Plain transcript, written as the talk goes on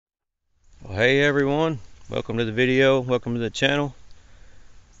Well, hey everyone, welcome to the video, welcome to the channel.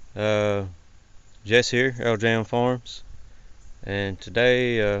 Jess here, LJM Farms, and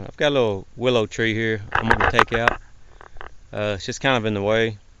today I've got a little willow tree here I'm going to take out. It's just kind of in the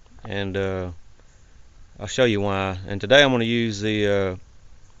way, and I'll show you why. And today I'm going to use the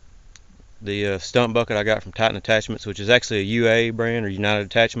stump bucket I got from Titan Attachments, which is actually a UA brand, or United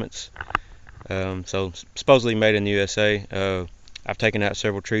Attachments. So supposedly made in the USA. I've taken out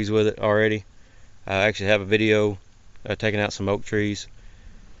several trees with it already. I actually have a video taking out some oak trees,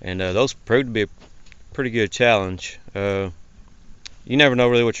 and those proved to be a pretty good challenge. You never know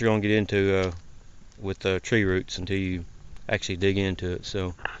really what you're going to get into with tree roots until you actually dig into it.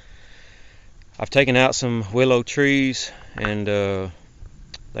 So I've taken out some willow trees, and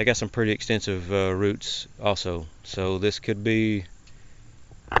they got some pretty extensive roots also. So this could be,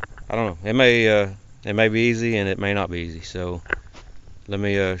 I don't know, it may be easy and it may not be easy. So let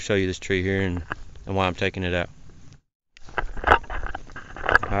me show you this tree here and why I'm taking it out.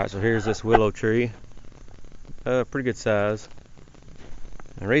 Alright, so here's this willow tree. Pretty good size.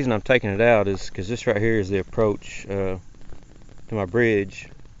 And the reason I'm taking it out is because this right here is the approach to my bridge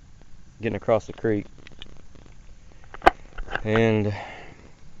getting across the creek. And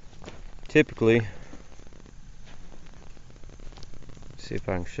typically, let's see if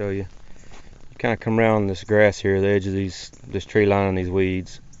I can show you. You kind of come around this grass here, the edge of this tree line and these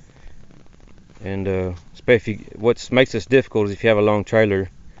weeds. And especially what makes this difficult is if you have a long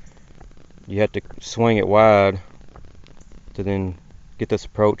trailer, you have to swing it wide to then get this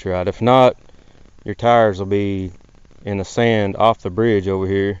approach right. If not, your tires will be in the sand off the bridge over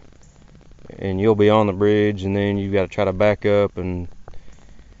here, and you'll be on the bridge, and then you've got to try to back up, and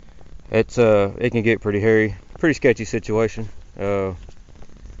it can get pretty hairy, pretty sketchy situation.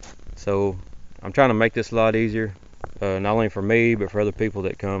 So I'm trying to make this a lot easier, not only for me but for other people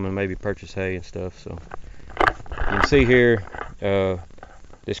that come and maybe purchase hay and stuff. So you can see here,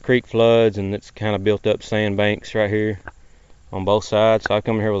 this creek floods, and it's kind of built up sand banks right here on both sides. So I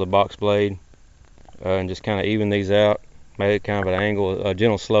come here with a box blade and just kind of even these out, made it kind of an angle, a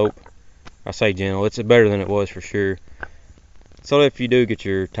gentle slope. I say gentle, it's better than it was for sure. So if you do get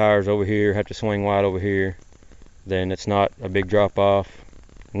your tires over here, have to swing wide over here, then it's not a big drop off,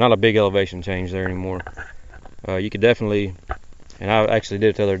 not a big elevation change there anymore. You could definitely, and I actually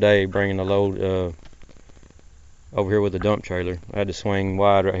did it the other day, bringing the load over here with the dump trailer. I had to swing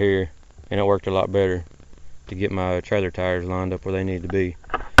wide right here, and it worked a lot better to get my trailer tires lined up where they need to be.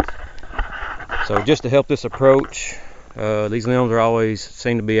 So just to help this approach, these limbs are always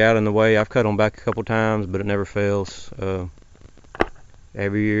seem to be out in the way. I've cut them back a couple times, but it never fails.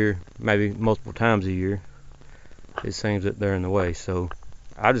 Every year, maybe multiple times a year, it seems that they're in the way. So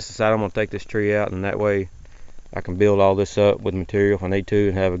I just decided I'm going to take this tree out, and that way I can build all this up with material if I need to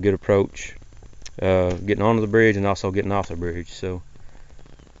and have a good approach getting onto the bridge and also getting off the bridge. So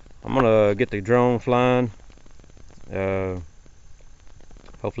I'm going to get the drone flying,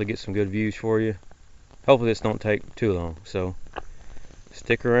 hopefully get some good views for you. Hopefully this don't take too long, so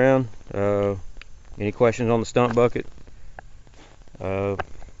stick around. Any questions on the stump bucket, write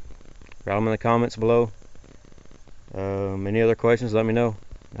them in the comments below. Any other questions, let me know.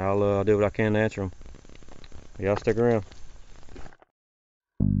 I'll do what I can to answer them. Y'all stick around.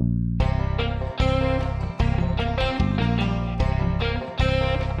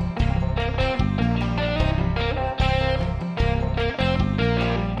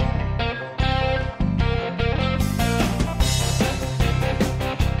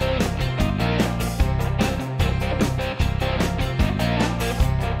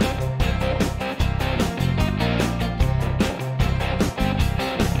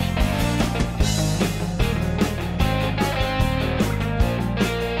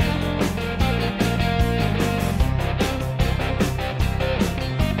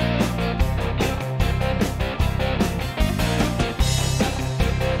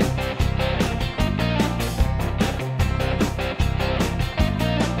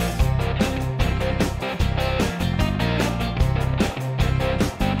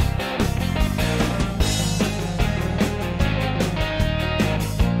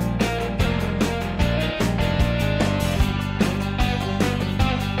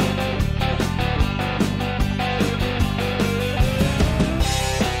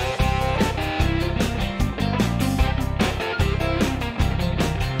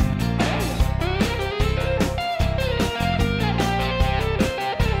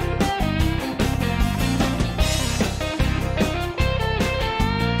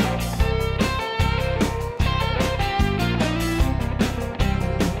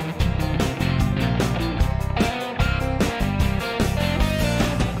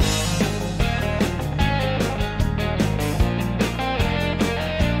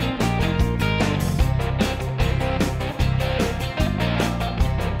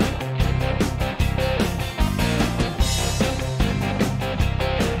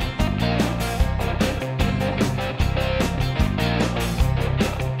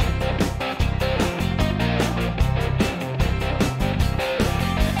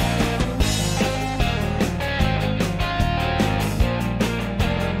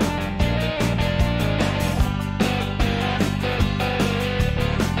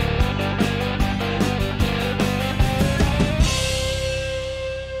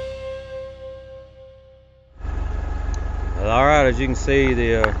 you can see,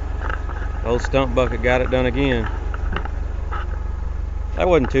 the old stump bucket got it done again. That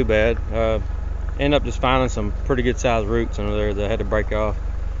wasn't too bad. Ended up just finding some pretty good sized roots under there that I had to break off,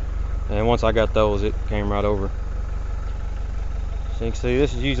 and once I got those, it came right over. So you can see,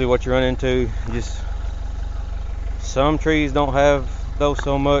 this is usually what you run into. Just some trees don't have those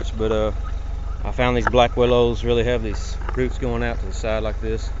so much, but I found these black willows really have these roots going out to the side like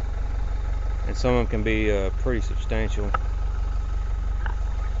this, and some of them can be pretty substantial.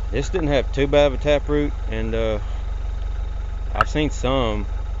 This didn't have too bad of a taproot, and I've seen some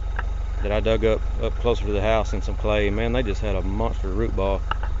that I dug up closer to the house in some clay. Man, they just had a monster root ball,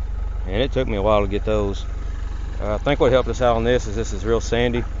 and it took me a while to get those. I think what helped us out on this is real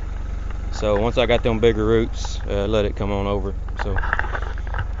sandy, so once I got them bigger roots, let it come on over. So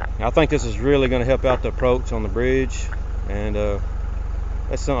I think this is really going to help out the approach on the bridge, and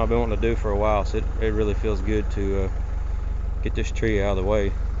that's something I've been wanting to do for a while, so it really feels good to get this tree out of the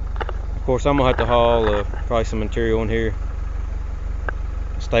way. Of course, I'm going to have to haul probably some material in here,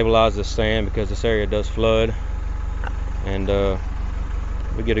 stabilize this sand, because this area does flood, and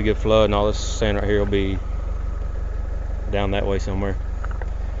we get a good flood and all this sand right here will be down that way somewhere.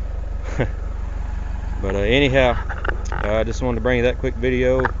 But anyhow, I just wanted to bring you that quick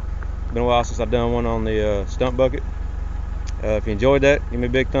video. It's been a while since I've done one on the stump bucket. If you enjoyed that, give me a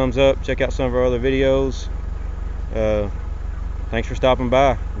big thumbs up. Check out some of our other videos. Thanks for stopping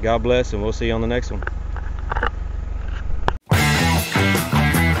by. God bless, and we'll see you on the next one.